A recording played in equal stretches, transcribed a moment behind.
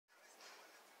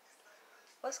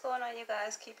What's going on, you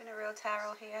guys? Keeping it real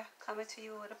tarot here, coming to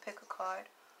you with a pick a card.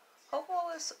 Hope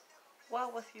all is well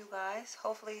with you guys.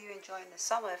 Hopefully you're enjoying the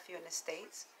summer if you're in the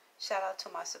States. Shout out to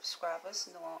my subscribers,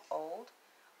 new and old.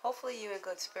 Hopefully you're in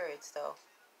good spirits though,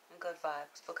 and good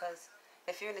vibes, because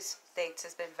if you're in the States,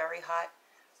 it's been very hot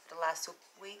the last 2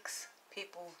 weeks.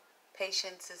 People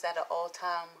patience is at an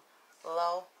all-time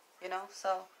low,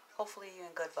 so hopefully you're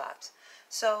in good vibes.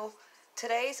 So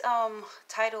today's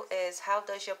title is how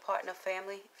does your partner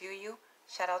family view you?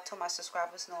 Shout out to my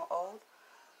subscribers, new and old,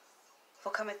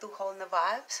 for coming through, holding the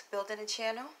vibes, building the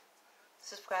channel,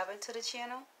 subscribing to the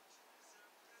channel.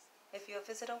 If you're a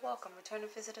visitor, welcome. Returning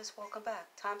visitors, welcome back.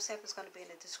 Timestamp is going to be in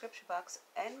the description box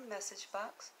and message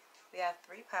box. We have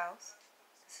 3 piles.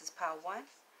 This is pile 1,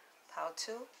 pile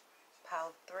 2,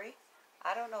 pile 3.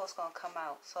 I don't know what's going to come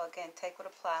out. So again, take what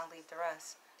apply and leave the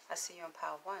rest. I see you in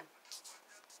pile 1.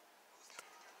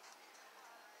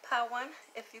 Pile 1,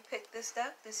 if you pick this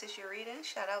deck, this is your reading.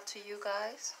 Shout out to you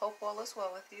guys. Hope all is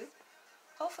well with you.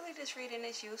 Hopefully this reading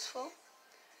is useful.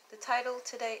 The title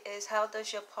today is how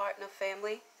does your partner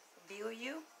family view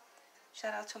you?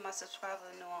 Shout out to my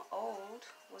subscriber, new and old.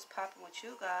 What's popping with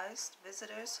you guys?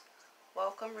 Visitors,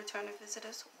 welcome. Returning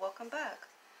visitors, welcome back.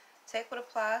 Take what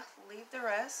apply, leave the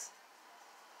rest,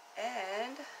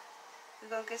 and we're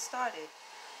going to get started.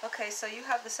 Okay, so you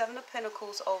have the 7 of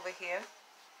Pentacles over here.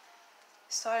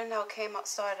 Started out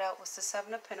with the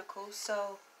 7 of Pentacles.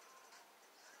 So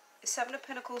the 7 of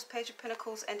Pentacles, Page of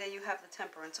Pentacles, and then you have the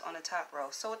Temperance on the top row.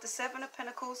 So with the 7 of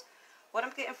Pentacles, what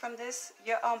I'm getting from this,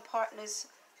 your partner's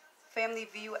family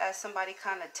view as somebody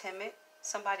kind of timid,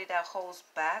 somebody that holds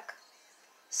back,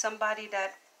 somebody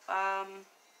that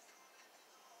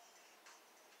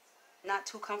not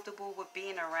too comfortable with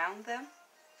being around them.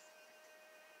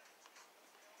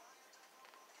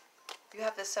 You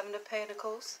have the 7 of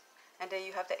Pentacles, and then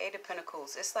you have the 8 of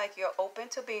Pentacles. It's like you're open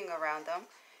to being around them.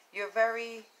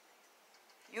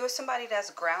 You're somebody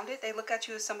that's grounded. They look at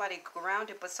you as somebody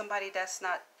grounded, but somebody that's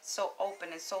not so open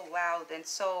and so loud and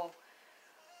so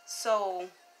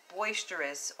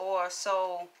boisterous, or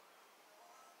so,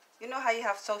 you know how you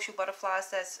have social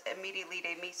butterflies that's immediately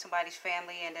they meet somebody's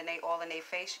family and then they all in their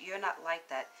face? You're not like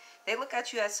that. They look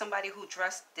at you as somebody who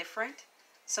dressed different,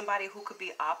 somebody who could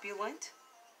be opulent,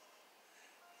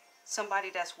 somebody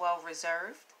that's well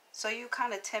reserved. So you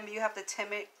kind of timid. You have the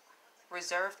timid,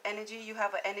 reserved energy. You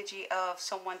have an energy of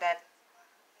someone that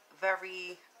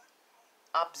very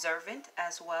observant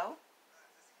as well.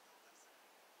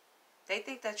 They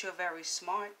think that you're very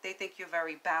smart. They think you're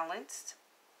very balanced.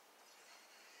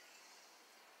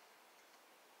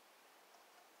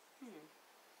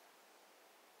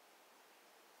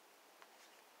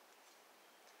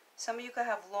 Some of you could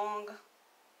have long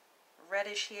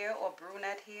reddish hair or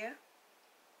brunette hair.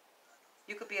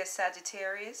 You could be a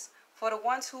Sagittarius. For the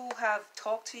ones who have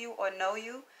talked to you or know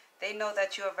you, they know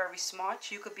that you're very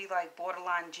smart. You could be like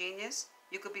borderline genius.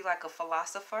 You could be like a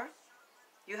philosopher.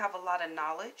 You have a lot of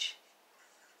knowledge.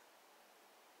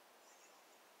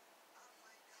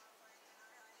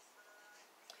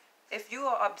 If you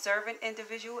are an observant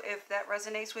individual, if that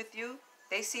resonates with you,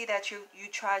 they see that you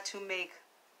try to make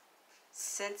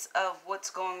sense of what's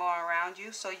going on around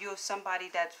you. So you're somebody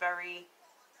that's very,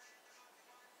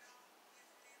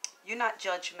 you're not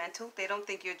judgmental. They don't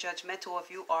think you're judgmental.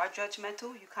 If you are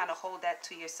judgmental, you kind of hold that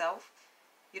to yourself.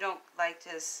 You don't like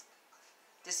just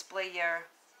display your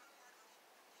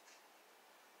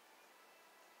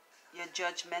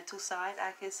judgmental side,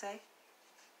 I can say.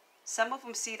 Some of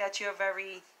them see that you're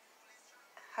very,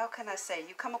 how can I say,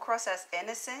 you come across as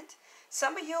innocent.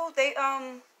 Some of you,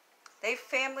 they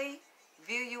family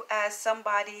view you as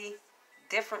somebody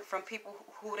different from people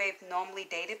who they've normally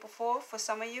dated before, for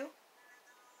some of you.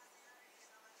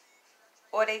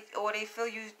 Or they feel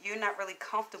you're not really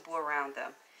comfortable around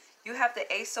them. You have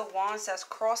the Ace of Wands that's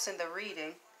crossing the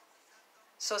reading.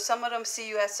 So some of them see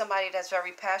you as somebody that's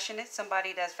very passionate,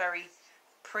 somebody that's very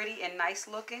pretty and nice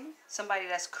looking, somebody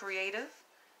that's creative,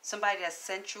 somebody that's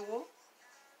sensual.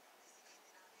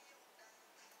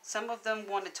 Some of them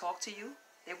want to talk to you.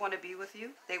 They want to be with you.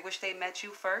 They wish they met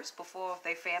you first before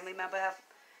their family member have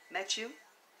met you.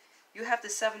 You have the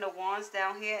 7 of Wands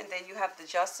down here, and then you have the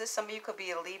Justice. Some of you could be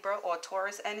a Libra or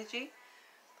Taurus energy.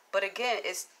 But again,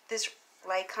 it's this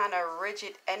like kind of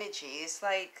rigid energy. It's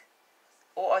like,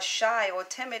 or a shy or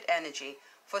timid energy.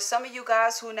 For some of you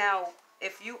guys who now,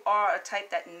 if you are a type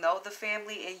that know the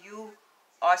family and you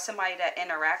are somebody that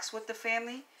interacts with the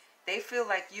family, they feel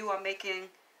like you are making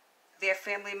their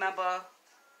family member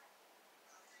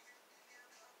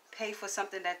pay for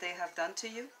something that they have done to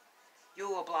you.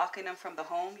 You are blocking them from the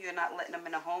home. You're not letting them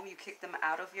in the home. You kick them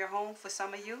out of your home for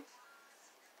some of you.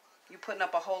 You're putting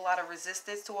up a whole lot of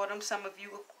resistance toward them. Some of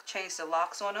you changed the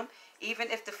locks on them.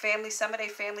 Even if the family, some of their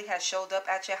family has showed up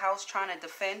at your house trying to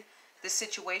defend the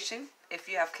situation. If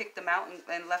you have kicked them out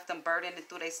and left them burdened and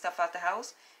threw their stuff out the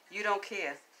house, you don't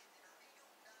care.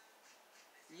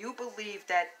 You believe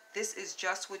that this is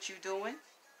just what you're doing.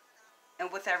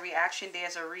 And with that reaction,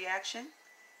 there's a reaction.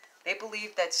 They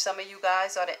believe that some of you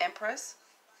guys are the Empress.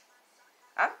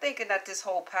 I'm thinking that this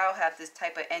whole pile have this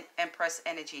type of Empress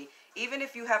energy. Even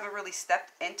if you haven't really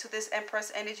stepped into this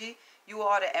Empress energy, you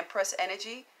are the Empress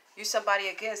energy. You're somebody,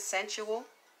 again, sensual.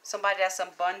 Somebody that's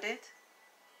abundant.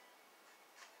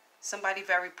 Somebody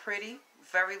very pretty.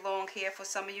 Very long hair for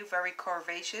some of you. Very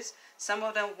curvaceous. Some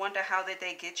of them wonder how did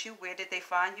they get you? Where did they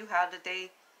find you? How did they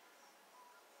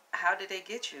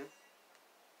get you?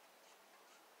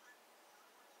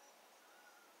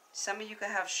 Some of you could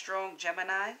have strong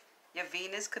Gemini. Your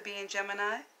Venus could be in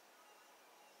Gemini.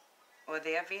 Or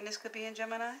their Venus could be in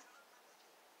Gemini.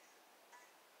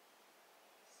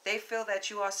 They feel that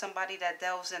you are somebody that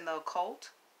delves in the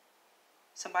occult.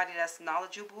 Somebody that's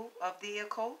knowledgeable of the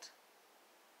occult.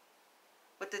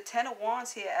 With the Ten of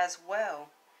Wands here as well.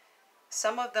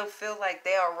 Some of them feel like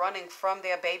they are running from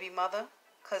their baby mother.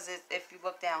 Because if you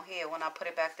look down here, when I put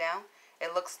it back down,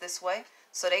 it looks this way.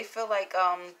 So they feel like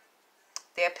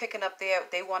they're picking up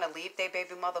they want to leave their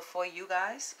baby mother for you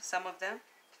guys. Some of them.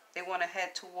 They want to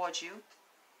head towards you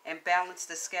and balance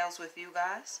the scales with you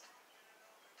guys.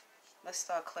 Let's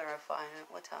start clarifying it.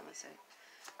 What time is it?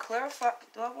 Clarify.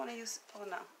 Do I want to use... Oh,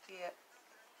 no. Yeah.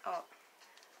 Oh.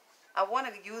 I want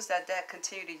to use that deck,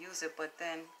 continue to use it, but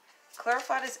then...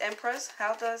 Clarify this Empress.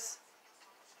 How does...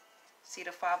 See,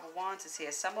 the Five of Wands is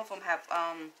here. Some of them have...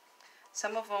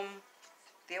 Some of them...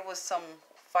 There was some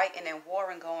fighting and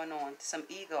warring going on. Some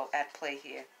ego at play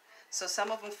here. So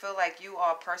some of them feel like you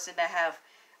are a person that have...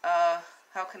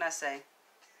 how can I say?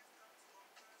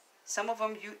 Some of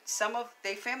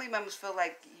their family members feel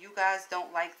like you guys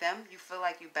don't like them. You feel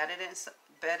like you're better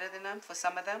than them for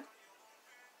some of them.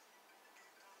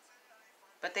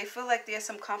 But they feel like there's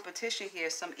some competition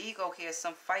here, some ego here,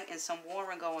 some fighting, some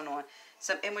warring going on,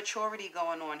 some immaturity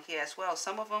going on here as well.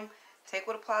 Some of them take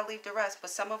what apply, leave the rest. But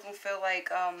some of them feel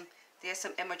like there's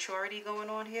some immaturity going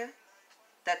on here,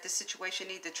 that the situation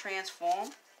needs to transform.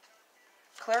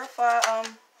 Clarify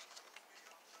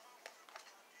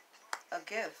a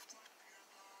gift.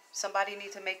 Somebody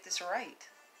need to make this right.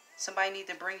 Somebody need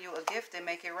to bring you a gift and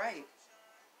make it right.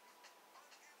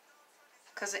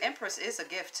 Because the Empress is a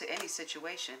gift to any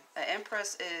situation. An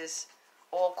Empress is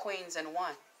all queens in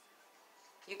one.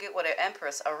 You get with an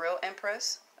Empress, a real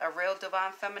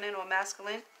divine feminine or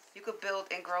masculine, you could build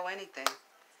and grow anything.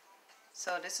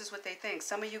 So this is what they think.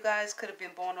 Some of you guys could have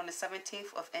been born on the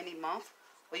 17th of any month,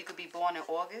 or you could be born in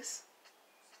August.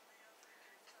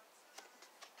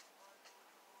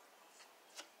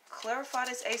 Clarify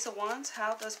this Ace of Wands.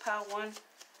 How does Pile 1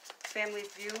 family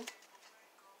view?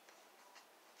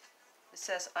 It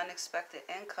says unexpected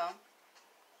income.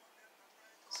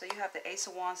 So you have the Ace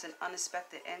of Wands and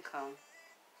unexpected income.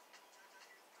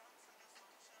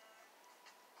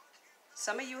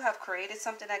 Some of you have created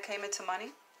something that came into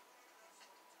money.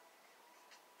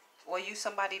 Or you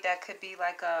somebody that could be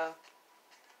like a...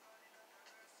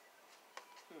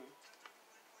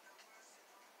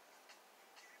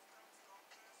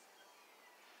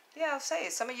 Yeah, I'll say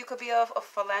it. Some of you could be a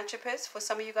philanthropist for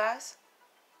some of you guys.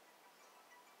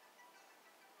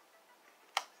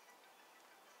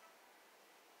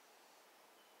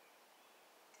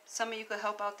 Some of you could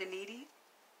help out the needy.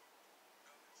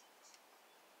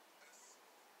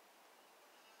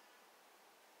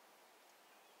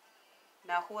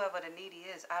 Now, whoever the needy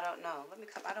is, I don't know. Let me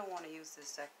come. I don't want to use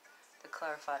this to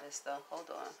clarify this, though. Hold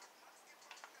on.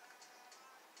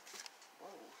 Whoa.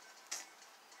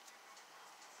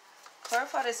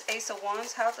 Clarify this Ace of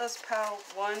Wands. How does Pile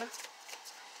 1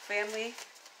 family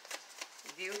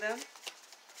view them?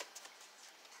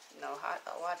 No,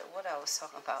 what I was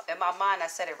talking about. In my mind, I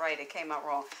said it right. It came out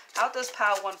wrong. How does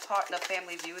Pile 1 partner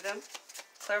family view them?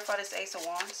 Clarify this Ace of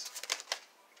Wands.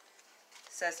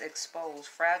 It says exposed,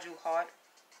 fragile heart,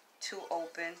 too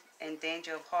open, in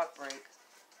danger of heartbreak.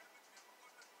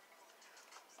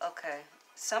 Okay.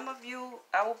 Some of you,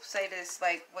 I will say this,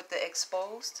 like with the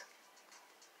exposed.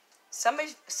 Some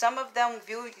of them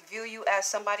view you as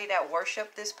somebody that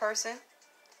worship this person.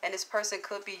 And this person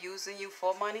could be using you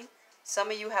for money.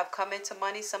 Some of you have come into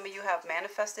money. Some of you have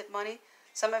manifested money.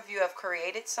 Some of you have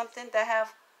created something that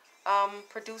have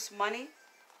produced money.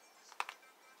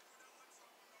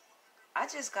 I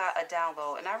just got a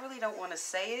download, and I really don't want to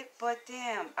say it, but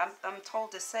damn, I'm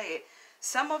told to say it.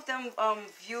 Some of them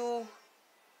view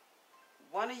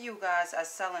one of you guys as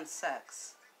selling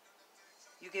sex.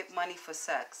 You get money for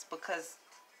sex because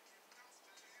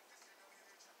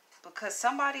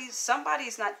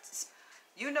somebody's not,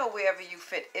 you know, wherever you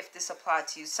fit, if this applied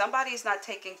to you, somebody's not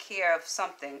taking care of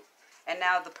something, and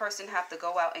now the person have to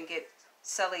go out and get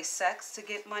selling sex to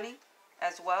get money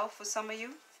as well. For some of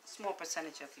you, small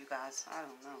percentage of you guys, I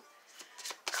don't know.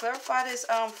 Clarify this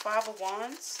Five of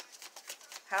Wands.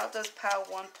 How does Power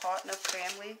 1 partner,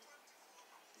 family,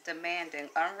 demanding,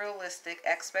 unrealistic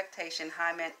expectation,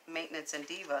 high maintenance, and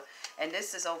diva? And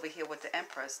this is over here with the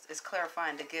Empress. It's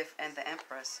clarifying the gift and the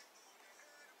Empress.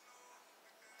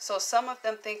 So some of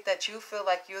them think that you feel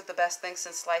like you're the best thing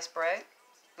since sliced bread,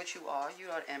 which you are.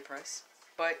 You are the Empress.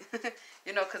 But,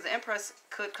 you know, because the Empress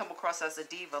could come across as a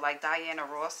diva, like Diana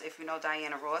Ross. If you know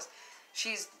Diana Ross,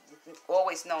 she's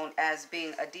always known as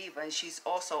being a diva, and she's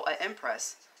also an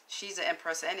Empress. She's an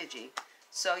Empress energy.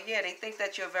 So, yeah, they think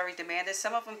that you're very demanding.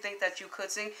 Some of them think that you could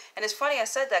sing. And it's funny I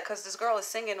said that because this girl is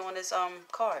singing on this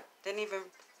card. Didn't even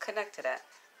connect to that.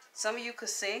 Some of you could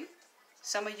sing.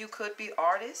 Some of you could be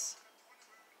artists.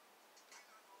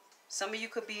 Some of you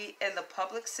could be in the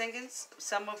public singing.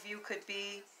 Some of you could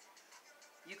be,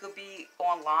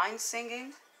 online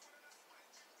singing.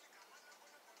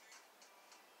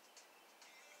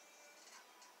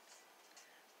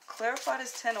 Clarify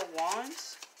this Ten of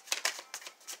Wands.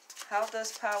 How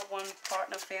does Power 1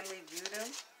 partner, family view them?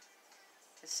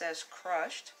 It says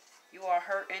crushed. You are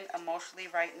hurting emotionally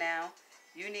right now.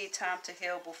 You need time to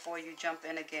heal before you jump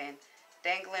in again.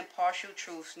 Dangling partial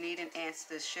truths, needing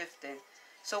answers, shifting.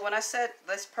 So when I said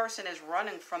this person is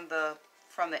running from the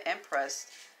Empress,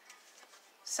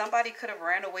 somebody could have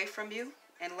ran away from you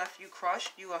and left you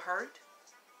crushed. You were hurt.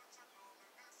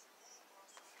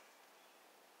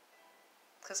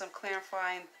 Because I'm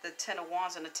clarifying the Ten of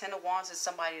Wands, and the Ten of Wands is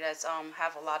somebody that's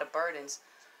have a lot of burdens,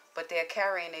 but they're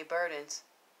carrying their burdens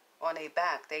on their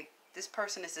back. This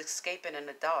person is escaping in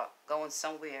the dark, going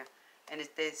somewhere, and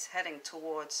it's heading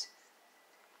towards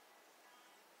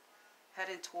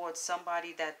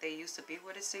somebody that they used to be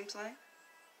with, it seems like.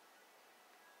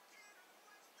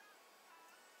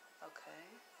 Okay,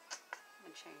 I'm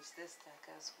gonna change this deck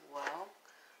as well.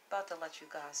 About to let you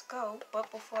guys go,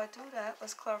 but before I do that,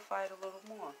 let's clarify it a little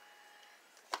more.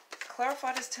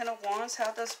 Clarify this Ten of Wands.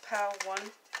 How does Power 1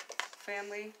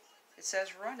 family? It says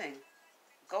running,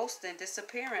 ghosting,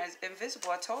 disappearing,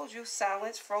 invisible. I told you,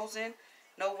 silence, frozen,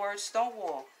 no words,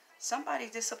 stonewall. Somebody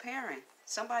disappearing,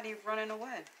 somebody running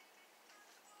away.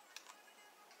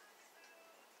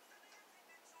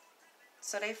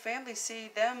 So they family see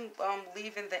them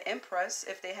leaving the Empress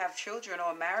if they have children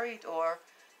or married, or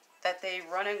that they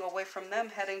running away from them,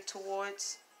 heading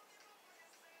towards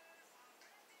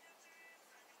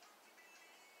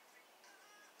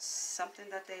something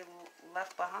that they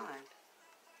left behind.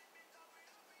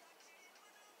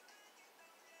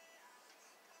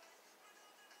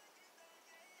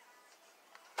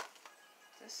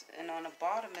 And on the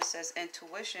bottom it says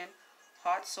intuition,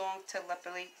 heart song,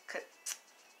 telepathy,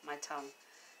 my tongue.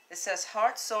 It says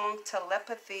heart song,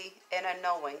 telepathy, inner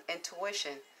knowing,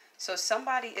 intuition. So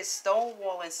somebody is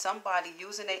stonewalling somebody,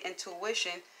 using their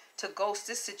intuition to ghost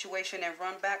this situation and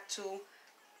run back to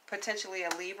potentially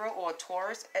a Libra or a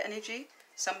Taurus energy.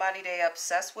 Somebody they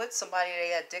obsessed with, somebody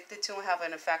they addicted to and have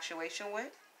an infatuation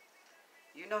with.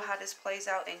 You know how this plays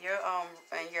out in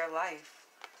your life.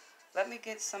 Let me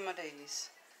get some of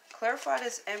these. Clarify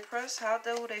this Empress. How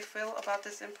do they feel about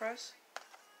this Empress?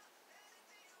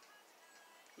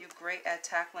 You're great at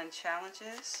tackling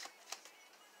challenges.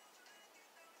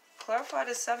 Clarify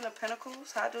the Seven of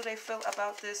Pentacles. How do they feel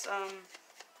about this?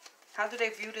 How do they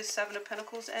view this Seven of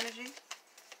Pentacles energy?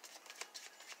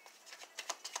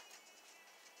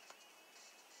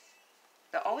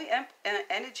 The only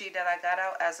energy that I got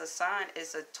out as a sign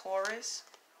is a Taurus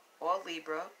or a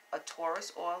Libra. A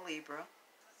Taurus or a Libra.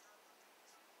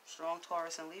 Strong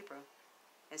Taurus and Libra.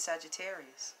 And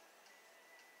Sagittarius.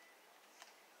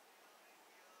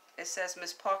 It says,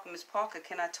 Miss Parker,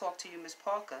 can I talk to you, Miss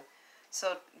Parker?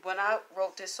 So when I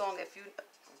wrote this song,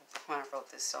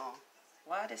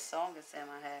 why this song is in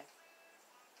my head?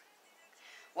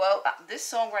 Well, this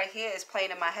song right here is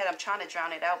playing in my head. I'm trying to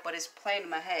drown it out, but it's playing in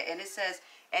my head. And it says,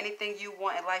 anything you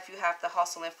want in life, you have to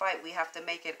hustle and fight. We have to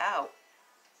make it out.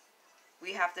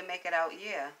 We have to make it out,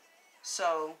 yeah.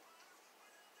 So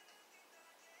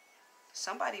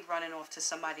somebody running off to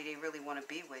somebody they really want to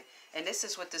be with. And this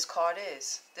is what this card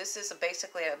is. This is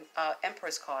basically an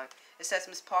Empress card. It says,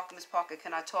 Miss Parker,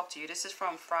 can I talk to you? This is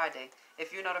from Friday.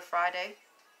 If you know the Friday,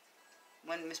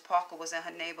 when Miss Parker was in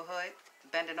her neighborhood,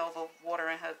 bending over,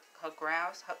 watering her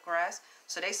grass.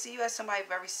 So they see you as somebody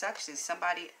very sexy.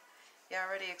 Somebody, yeah, I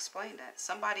already explained that.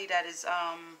 Somebody that is,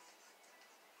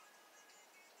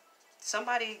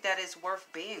 somebody that is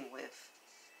worth being with.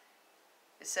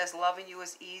 It says loving you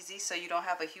is easy, so you don't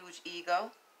have a huge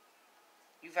ego.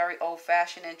 You're very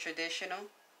old-fashioned and traditional.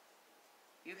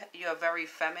 You are very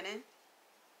feminine.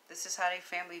 This is how they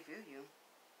family view you.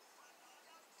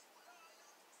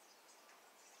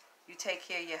 You take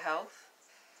care of your health.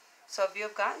 So if you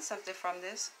have gotten something from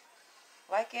this,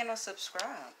 like and or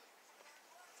subscribe.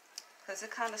 Because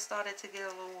it kind of started to get a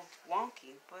little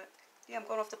wonky. But yeah, I'm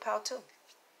going off to pile 2.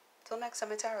 Till next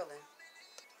time in Tarotland.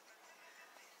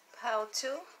 Pile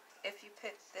 2, if you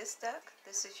picked this deck,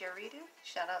 this is your reading.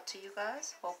 Shout out to you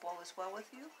guys. Hope all is well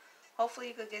with you. Hopefully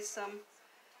you could get some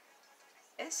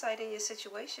insight in your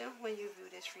situation when you view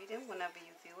this reading, whenever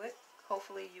you view it.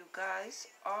 Hopefully you guys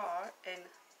are in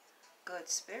good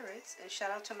spirits. And shout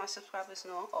out to my subscribers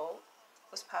new and old.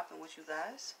 What's popping with you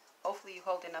guys? Hopefully you're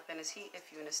holding up in this heat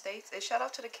if you're in the States. And shout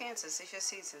out to the Cancers. It's your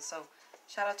season. So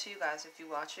shout out to you guys if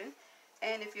you're watching.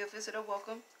 And if you're a visitor,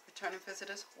 welcome. Returning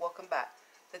visitors, welcome back.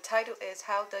 The title is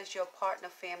How Does Your Partner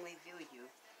Family View You?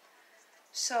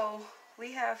 So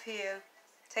we have here,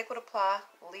 take what apply,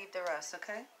 leave the rest,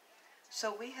 okay?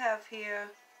 So we have here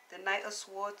the Knight of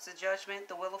Swords, the Judgment,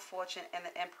 the Wheel of Fortune, and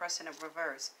the Empress in the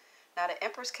reverse. Now the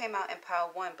Empress came out in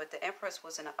pile 1, but the Empress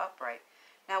was in an upright.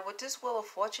 Now with this Wheel of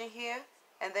Fortune here,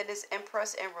 and then this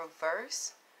Empress in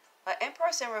reverse, an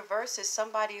Empress in reverse is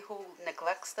somebody who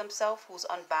neglects themselves, who's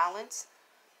unbalanced.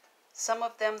 Some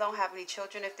of them don't have any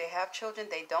children. If they have children,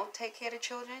 they don't take care of the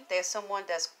children. There's someone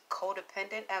that's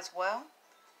codependent as well.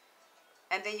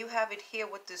 And then you have it here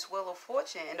with this Wheel of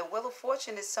Fortune. And the Wheel of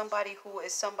Fortune is somebody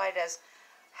that's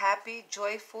happy,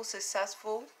 joyful,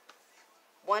 successful.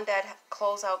 One that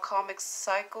closes out karmic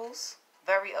cycles.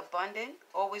 Very abundant.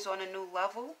 Always on a new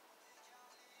level.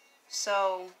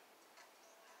 So,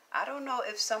 I don't know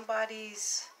if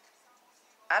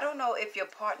your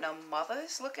partner mother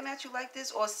is looking at you like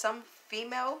this, or some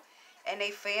female and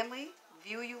a family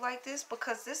view you like this,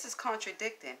 because this is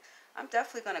contradicting. I'm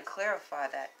definitely going to clarify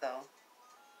that though.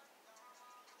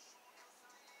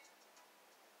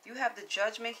 You have the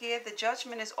Judgment here. The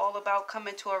Judgment is all about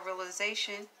coming to a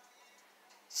realization.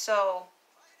 So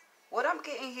what I'm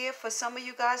getting here for some of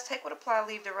you guys, take what apply,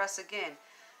 leave the rest again.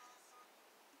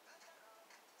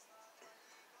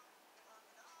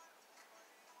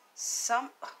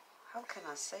 How can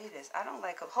I say this? I don't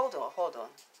like, hold on.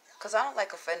 Because I don't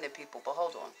like offending people, but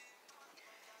hold on.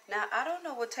 Now, I don't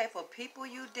know what type of people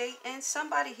you date, and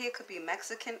somebody here could be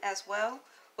Mexican as well.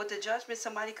 With the Judgment,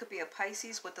 somebody could be a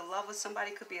Pisces. With the Lover,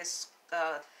 somebody could be a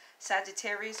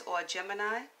Sagittarius or a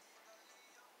Gemini.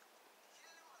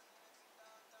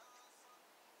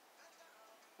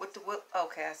 With the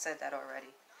okay, I said that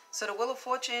already. So the Wheel of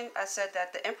Fortune, I said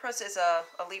that the Empress is a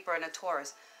Libra and a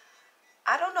Taurus.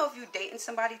 I don't know if you're dating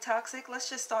somebody toxic. Let's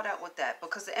just start out with that.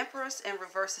 Because the Empress in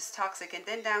reverse is toxic. And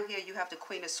then down here you have the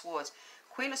Queen of Swords.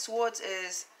 Queen of Swords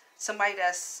is somebody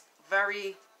that's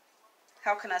very,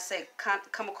 how can I say,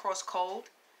 come across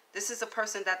cold. This is a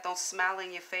person that don't smile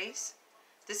in your face.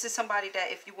 This is somebody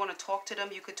that if you want to talk to them,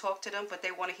 you could talk to them. But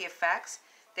they want to hear facts.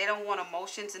 They don't want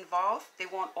emotions involved. They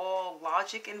want all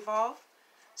logic involved.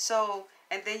 So,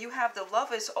 and then you have the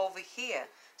Lovers over here.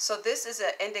 So this is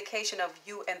an indication of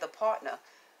you and the partner.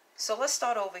 So let's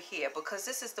start over here, because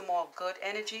this is the more good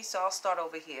energy. So I'll start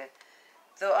over here.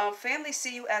 The family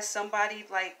see you as somebody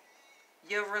like,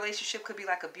 your relationship could be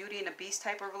like a Beauty and the Beast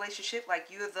type of relationship. Like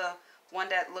you're the one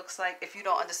that looks like, if you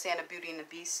don't understand the Beauty and the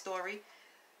Beast story,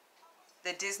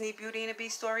 the Disney Beauty and the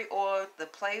Beast story, or the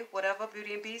play, whatever,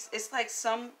 Beauty and Beast, it's like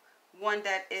someone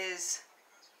that is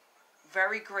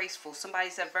very graceful. Somebody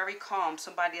that's very calm.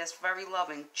 Somebody that's very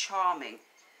loving, charming.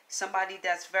 Somebody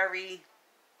that's very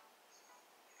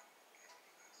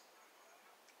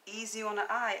easy on the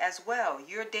eye as well.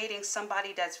 You're dating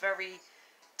somebody that's very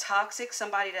toxic,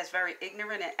 somebody that's very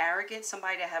ignorant and arrogant,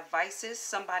 somebody that have vices,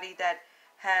 somebody that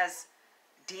has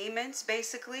demons,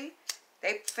 basically.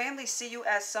 They family see you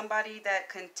as somebody that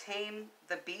can tame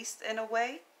the beast in a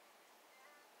way.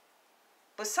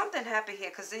 But something happened here,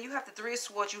 because then you have the Three of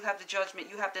Swords, you have the Judgment,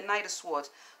 you have the Knight of Swords.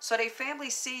 So they family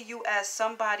see you as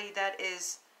somebody that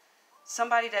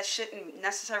shouldn't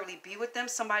necessarily be with them,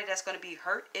 somebody that's going to be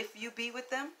hurt if you be with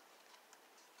them.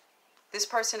 This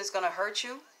person is going to hurt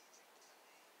you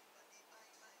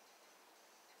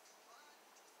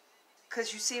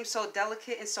because you seem so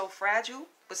delicate and so fragile.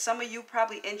 But some of you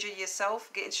probably injure yourself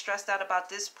getting stressed out about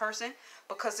this person,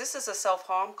 because this is a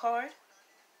self-harm card.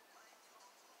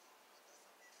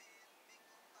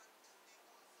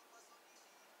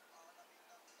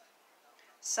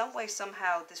 Some way,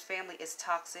 somehow, this family is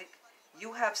toxic.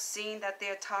 You have seen that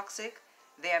they're toxic.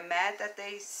 They're mad that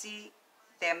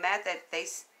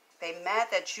They mad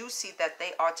that you see that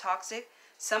they are toxic.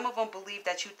 Some of them believe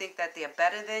that you think that they're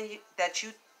better than you,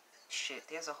 shit,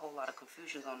 there's a whole lot of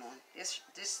confusion going on. This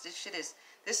shit is,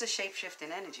 this is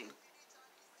shape-shifting energy.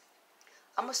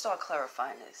 I'm going to start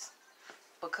clarifying this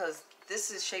because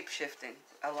this is shape-shifting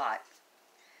a lot.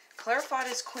 Clarify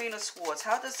this Queen of Swords.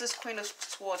 How does this Queen of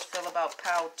Swords feel about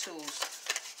Power 2s?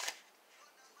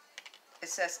 It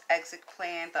says exit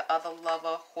plan, the other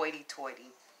lover,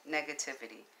 hoity-toity,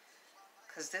 negativity.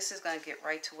 Because this is going to get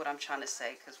right to what I'm trying to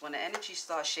say. Because when the energy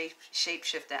starts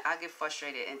shape-shifting, I get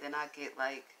frustrated and then I get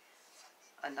like,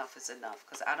 enough is enough.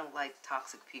 Because I don't like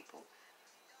toxic people.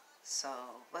 So,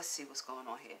 let's see what's going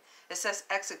on here. It says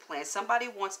exit plan. Somebody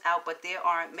wants out, but they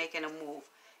aren't making a move.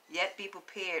 Yet be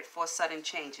prepared for sudden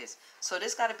changes. So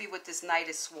this got to be with this Knight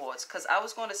of Swords. Because I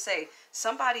was going to say,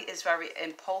 somebody is very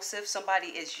impulsive. Somebody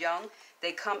is young.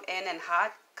 They come in and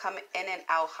hot. Come in and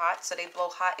out hot. So they blow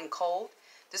hot and cold.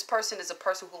 This person is a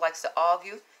person who likes to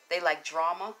argue. They like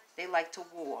drama. They like to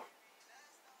war.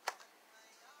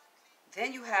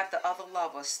 Then you have the other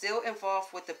lover. Still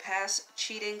involved with the past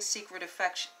cheating, secret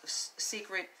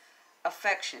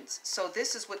affections. So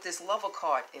this is what this lover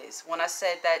card is. When I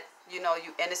said that, you know,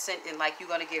 you innocent and like you're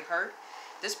going to get hurt.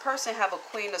 This person have a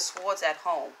Queen of Swords at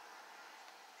home.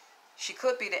 She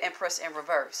could be the Empress in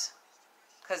reverse.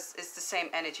 Because it's the same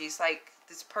energy. It's like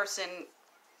this person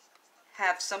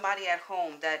have somebody at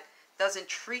home that doesn't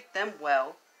treat them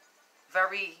well.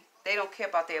 They don't care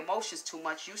about their emotions too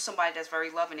much. You somebody that's very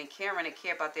loving and caring and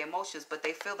care about their emotions. But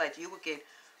they feel that you would get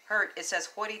hurt. It says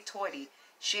hoity-toity.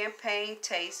 Champagne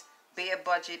taste. Bare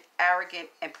budget, arrogant,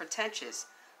 and pretentious.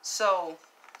 So,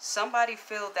 somebody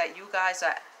feel that you guys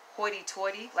are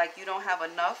hoity-toity, like you don't have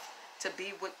enough to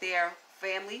be with their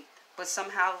family, but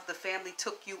somehow the family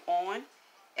took you on,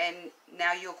 and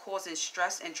now you're causing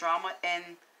stress and drama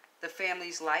in the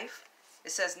family's life.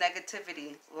 It says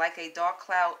negativity, like a dark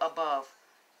cloud above.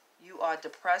 You are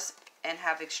depressed and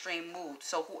have extreme mood.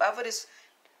 So, whoever this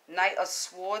Knight of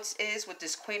Swords is, with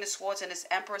this Queen of Swords and this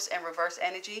Empress and reverse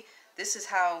energy, this is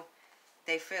how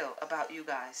they feel about you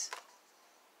guys.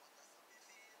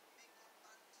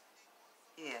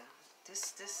 Yeah,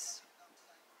 this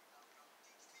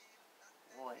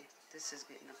boy, this is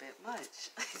getting a bit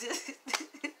much.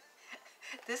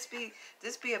 this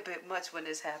be a bit much when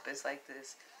this happens like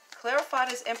this. Clarify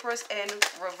this Empress in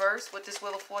reverse with this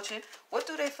Wheel of Fortune. What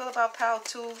do they feel about Power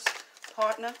 2's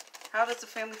partner? How does the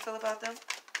family feel about them?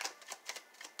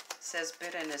 Says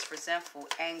bitterness, resentful,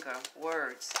 anger,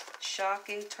 words,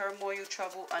 shocking, turmoil,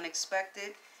 trouble,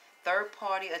 unexpected, third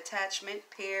party attachment,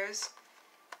 pairs,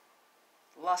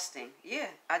 lusting. Yeah,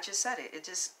 I just said it. It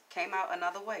just came out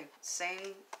another way.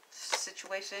 Same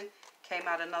situation came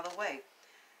out another way.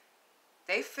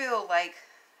 They feel like,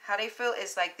 how they feel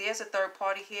is like there's a third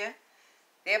party here.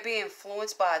 They're being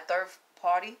influenced by a third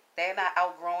party. They're not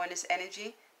outgrowing this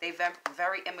energy. They're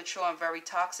very immature and very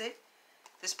toxic.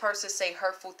 This person say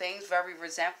hurtful things, very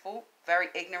resentful, very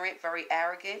ignorant, very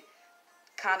arrogant.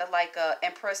 Kind of like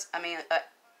Empress.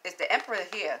 It's the Emperor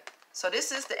here. So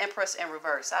this is the Empress in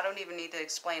reverse. I don't even need to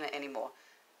explain it anymore.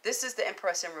 This is the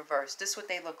Empress in reverse. This is what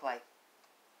they look like.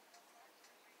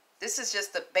 This is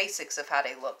just the basics of how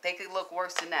they look. They could look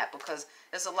worse than that because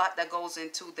there's a lot that goes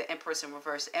into the Empress in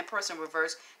reverse. The Empress in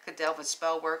reverse could delve in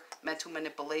spell work, mental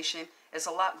manipulation. There's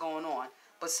a lot going on.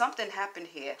 But something happened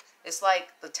here. It's like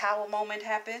the Tower moment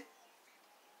happened.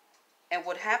 And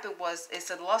what happened was,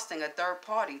 it's a lusting, a third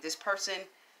party. This person,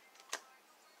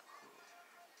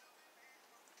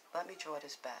 let me draw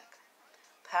this back.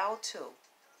 Power 2.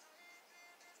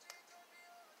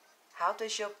 How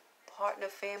does your partner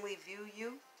family view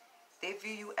you? They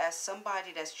view you as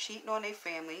somebody that's cheating on their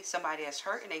family, somebody that's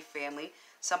hurting their family,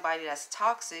 somebody that's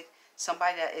toxic,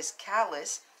 somebody that is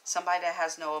callous, somebody that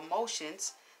has no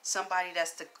emotions, somebody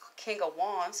that's the King of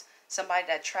Wands, somebody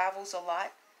that travels a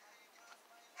lot,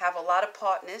 have a lot of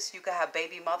partners. You can have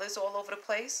baby mothers all over the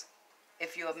place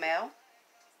if you're a male.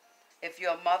 If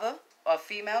you're a mother or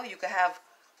female, you can have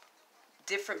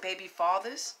different baby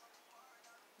fathers.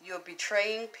 You're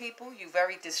betraying people. You're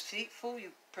very deceitful. You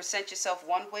present yourself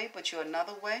one way, but you're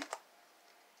another way.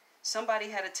 Somebody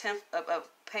had a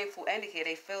painful ending here.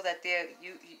 They feel that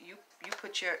you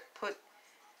put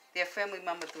their family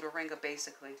member through the ringer,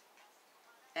 basically.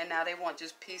 And now they want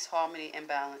just peace, harmony, and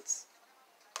balance.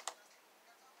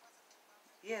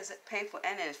 Yeah, it's a painful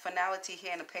ending. Finality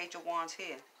here and the Page of Wands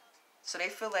here. So they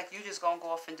feel like you just going to go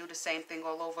off and do the same thing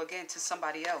all over again to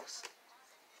somebody else.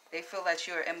 They feel that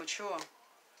you're immature.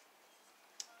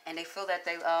 And they feel that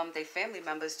their family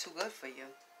member is too good for you.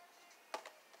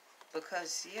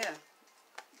 Because, yeah.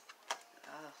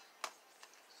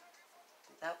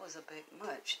 That was a bit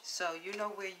much. So you know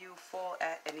where you fall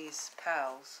at in these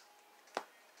pals.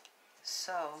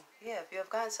 So, yeah, if you have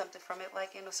gotten something from it,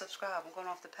 like and subscribe. I'm going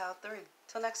off to pal 3.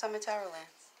 Till next time in Tarotland.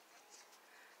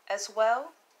 As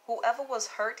well, whoever was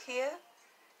hurt here,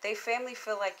 they family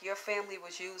feel like your family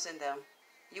was using them.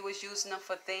 You was using them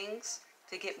for things,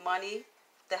 to get money,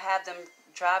 to have them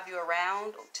drive you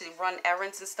around, to run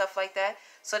errands and stuff like that.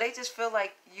 So they just feel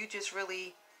like you just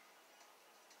really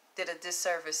did a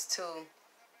disservice to,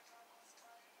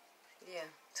 yeah,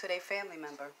 to their family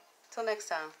member. Till next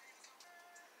time.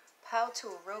 Pile 2,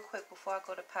 real quick before I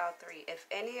go to Pile 3. If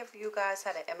any of you guys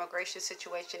had an immigration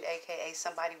situation, aka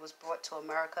somebody was brought to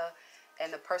America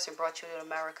and the person brought you to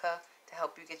America to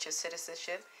help you get your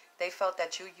citizenship, they felt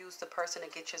that you used the person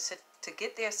to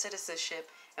get their citizenship,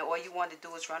 and all you wanted to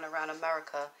do is run around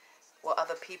America with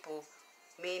other people.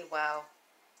 Meanwhile,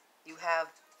 you have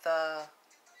the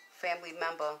family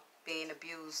member being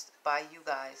abused by you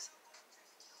guys.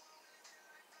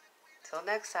 Till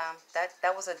next time.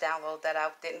 That was a download that I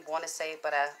didn't want to say,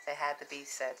 but it had to be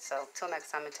said. So, till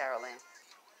next time in Tarotland.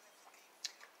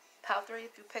 Pile 3,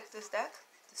 if you picked this deck,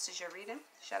 this is your reading.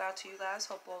 Shout out to you guys.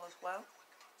 Hope all is well.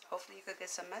 Hopefully you could get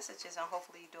some messages, and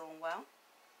hopefully you're doing well.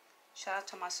 Shout out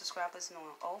to my subscribers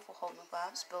knowing all for holding the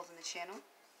vibes, building the channel,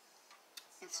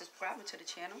 and subscribing to the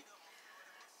channel.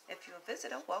 If you're a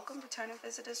visitor, welcome. Returning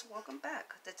visitors, welcome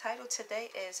back. The title today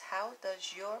is How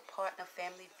Does Your Partner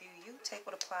Family View You? Take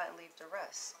what apply and leave the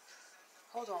rest.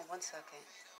 Hold on one second.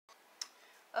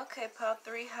 Okay, Pile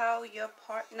 3, how does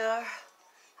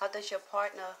your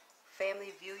partner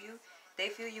family view you? They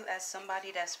view you as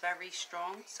somebody that's very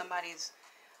strong.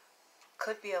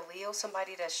 Could be a Leo,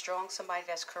 somebody that's strong, somebody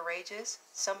that's courageous,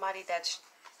 somebody that's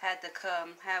had to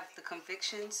have the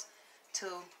convictions to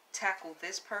tackle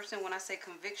this person. When I say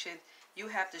conviction, you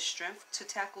have the strength to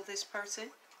tackle this person.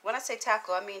 When I say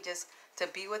tackle, I mean just to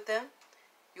be with them.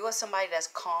 You are somebody that's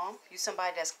calm. You're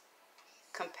somebody that's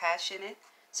compassionate,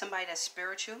 somebody that's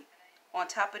spiritual. On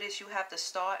top of this, you have the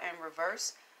Star in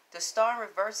reverse. The Star in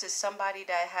reverse is somebody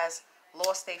that has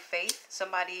lost their faith,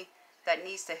 somebody that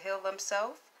needs to heal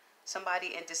themselves,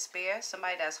 somebody in despair,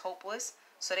 somebody that's hopeless.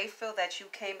 So they feel that you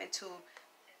came into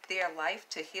their life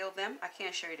to heal them. I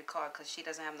can't show you the card because she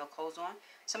doesn't have no clothes on.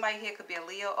 Somebody here could be a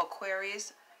Leo,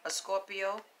 Aquarius, a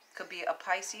Scorpio, could be a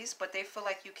Pisces, but they feel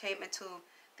like you came into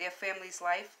their family's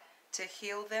life to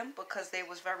heal them because they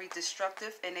was very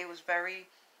destructive and they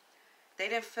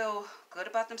didn't feel good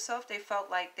about themselves. They felt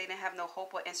like they didn't have no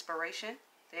hope or inspiration.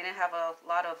 They didn't have a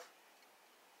lot of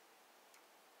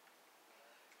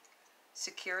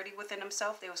security within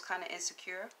themselves. They was kind of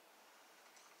insecure.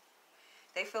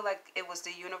 They feel like it was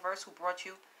the universe who brought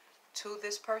you to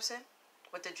this person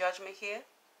with the Judgment here.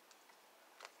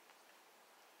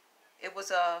 It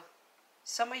was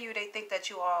some of you, they think that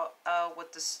you are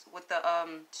with the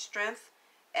Strength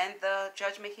and the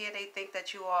Judgment here. They think that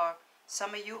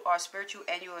some of you are spiritual,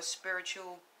 and you're a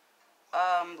spiritual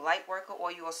light worker,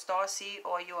 or you're a star seed,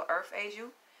 or you're an earth angel.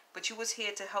 But you was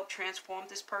here to help transform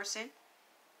this person.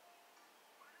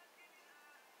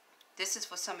 This is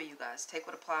for some of you guys. Take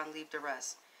what apply and leave the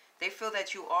rest. They feel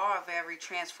that you are a very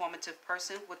transformative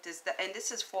person with this, and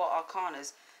this is for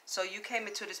Arcanas. So you came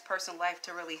into this person's life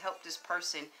to really help this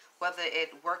person, whether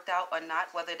it worked out or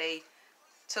not, whether they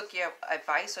took your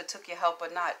advice or took your help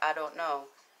or not. I don't know,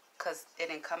 because it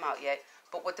didn't come out yet.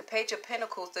 But with the Page of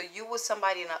Pentacles, you was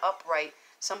somebody in the upright,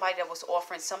 somebody that was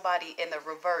offering somebody in the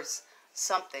reverse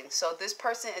something. So this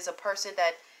person is a person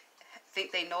that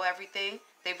think they know everything.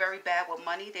 They're very bad with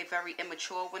money. They're very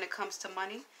immature when it comes to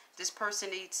money. This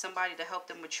person needs somebody to help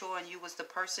them mature, and you was the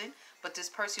person. But this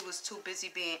person was too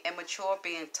busy being immature,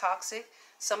 being toxic.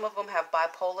 Some of them have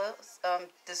bipolar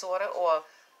disorder, or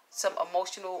some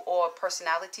emotional or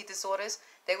personality disorders.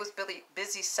 They was really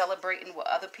busy celebrating with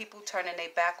other people, turning their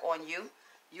back on you.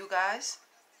 You guys.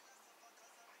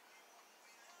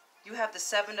 You have the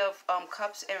Seven of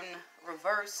Cups in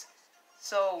reverse.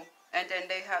 So, and then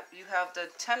you have the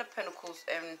Ten of Pentacles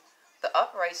in the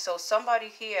upright. So somebody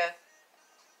here,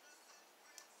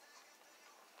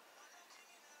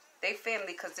 they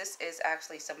family, because this is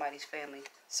actually somebody's family.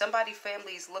 Somebody's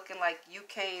family is looking like you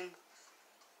came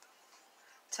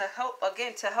to help,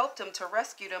 again, to help them, to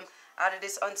rescue them out of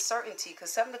this uncertainty.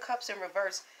 Because Seven of Cups in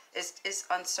reverse is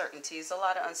uncertainty. There's a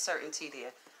lot of uncertainty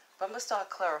there. But I'm going to start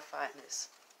clarifying this.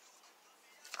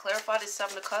 Clarify this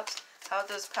Seven of Cups. How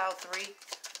does Pile 3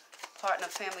 partner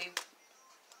family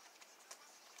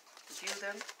view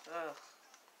them? Ugh.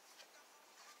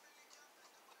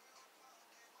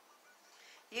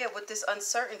 Yeah, with this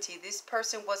uncertainty, this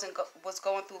person was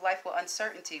going through life with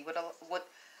uncertainty.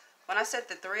 When I said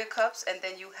the Three of Cups, and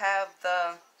then you have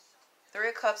the Three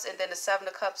of Cups and then the Seven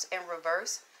of Cups in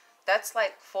reverse. That's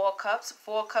like Four of Cups.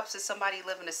 Four of Cups is somebody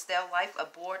living a stale life, a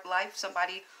bored life,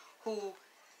 somebody who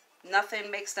nothing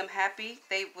makes them happy.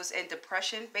 They was in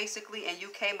depression basically, and you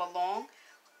came along.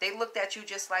 They looked at you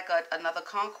just like another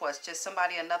conquest, just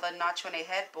somebody, another notch on their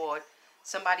headboard,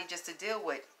 somebody just to deal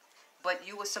with. But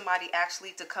you were somebody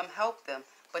actually to come help them.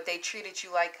 But they treated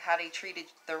you like how they treated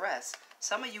the rest.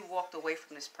 Some of you walked away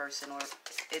from this person, or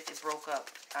it broke up.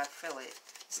 I feel it.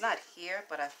 It's not here,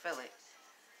 but I feel it.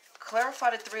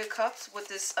 Clarify the Three of Cups with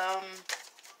this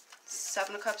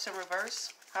Seven of Cups in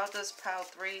reverse. How does pile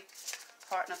 3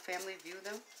 partner family view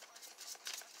them?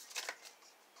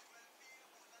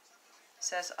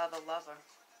 Says other lover.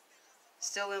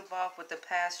 Still involved with the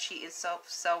past, cheating,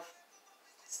 still.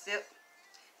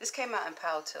 This came out in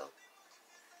pile 2.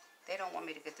 They don't want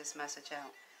me to get this message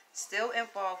out. Still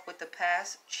involved with the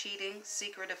past, cheating,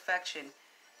 secret affection.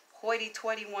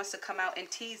 Hoity-toity wants to come out and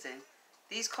teasing.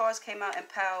 These cards came out in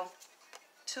pile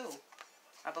 2.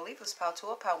 I believe it was pile 2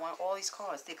 or pile 1. All these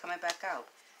cards, they're coming back out.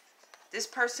 This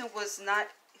person was not...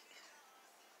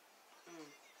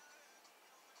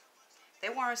 They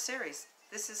weren't serious.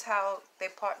 This is how their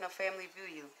partner family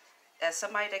view you. As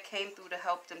somebody that came through to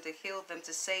help them, to heal them,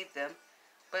 to save them.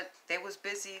 But they was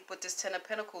busy with this Ten of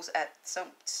Pentacles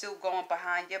still going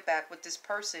behind your back with this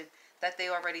person that they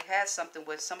already had something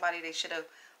with. Somebody they should have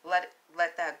let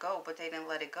that go, but they didn't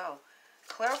let it go.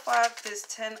 Clarify this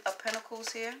Ten of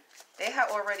Pentacles here. They had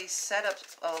already set up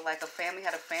like a family,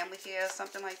 had a family here or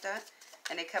something like that.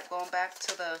 And they kept going back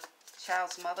to the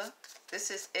child's mother.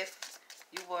 This is if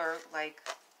you were like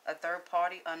a third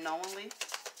party unknowingly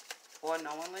or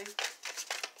knowingly.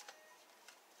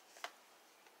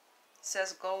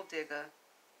 Says gold digger,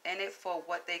 in it for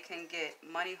what they can get,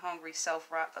 money hungry,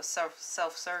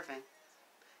 self-serving.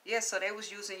 Yeah, so they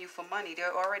was using you for money. They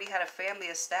already had a family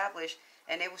established,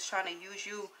 and they was trying to use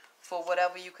you for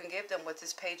whatever you can give them with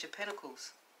this Page of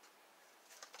Pentacles.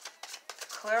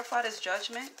 Clarify this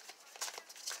Judgment.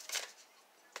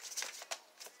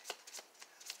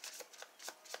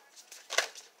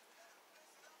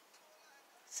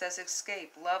 Says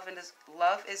escape. Love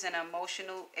is an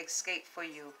emotional escape for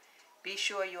you. Be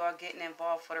sure you are getting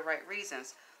involved for the right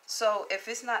reasons. So if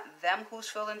it's not them who's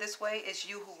feeling this way, it's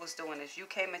you who was doing this. You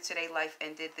came into their life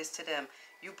and did this to them.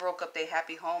 You broke up their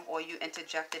happy home, or you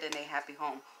interjected in their happy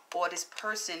home. Or this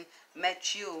person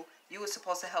met you. You were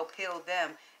supposed to help heal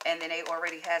them, and then they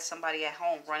already had somebody at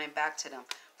home running back to them.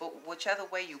 But whichever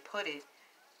way you put it,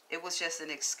 it was just an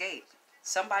escape.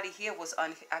 Somebody here was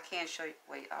I can't show you.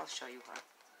 Wait, I'll show you her.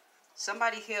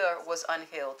 Somebody here was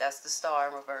unhealed. That's the Star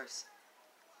in reverse.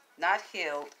 Not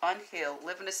healed, unhealed,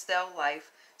 living a stale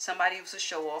life. Somebody who's a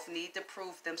show-off, need to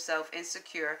prove themselves,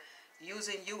 insecure,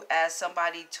 using you as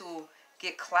somebody to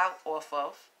get clout off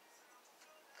of.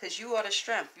 Because you are the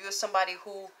strength. You are somebody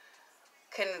who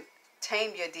can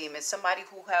tame your demons. Somebody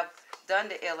who have done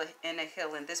the inner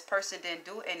healing. This person didn't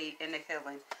do any inner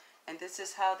healing. And this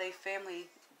is how they family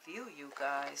view you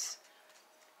guys.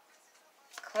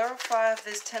 Clarify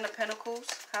this Ten of Pentacles.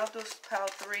 How does pile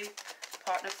 3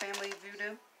 partner family view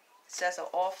them? It says an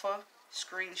offer,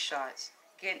 screenshots,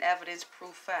 getting evidence,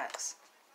 proof, facts.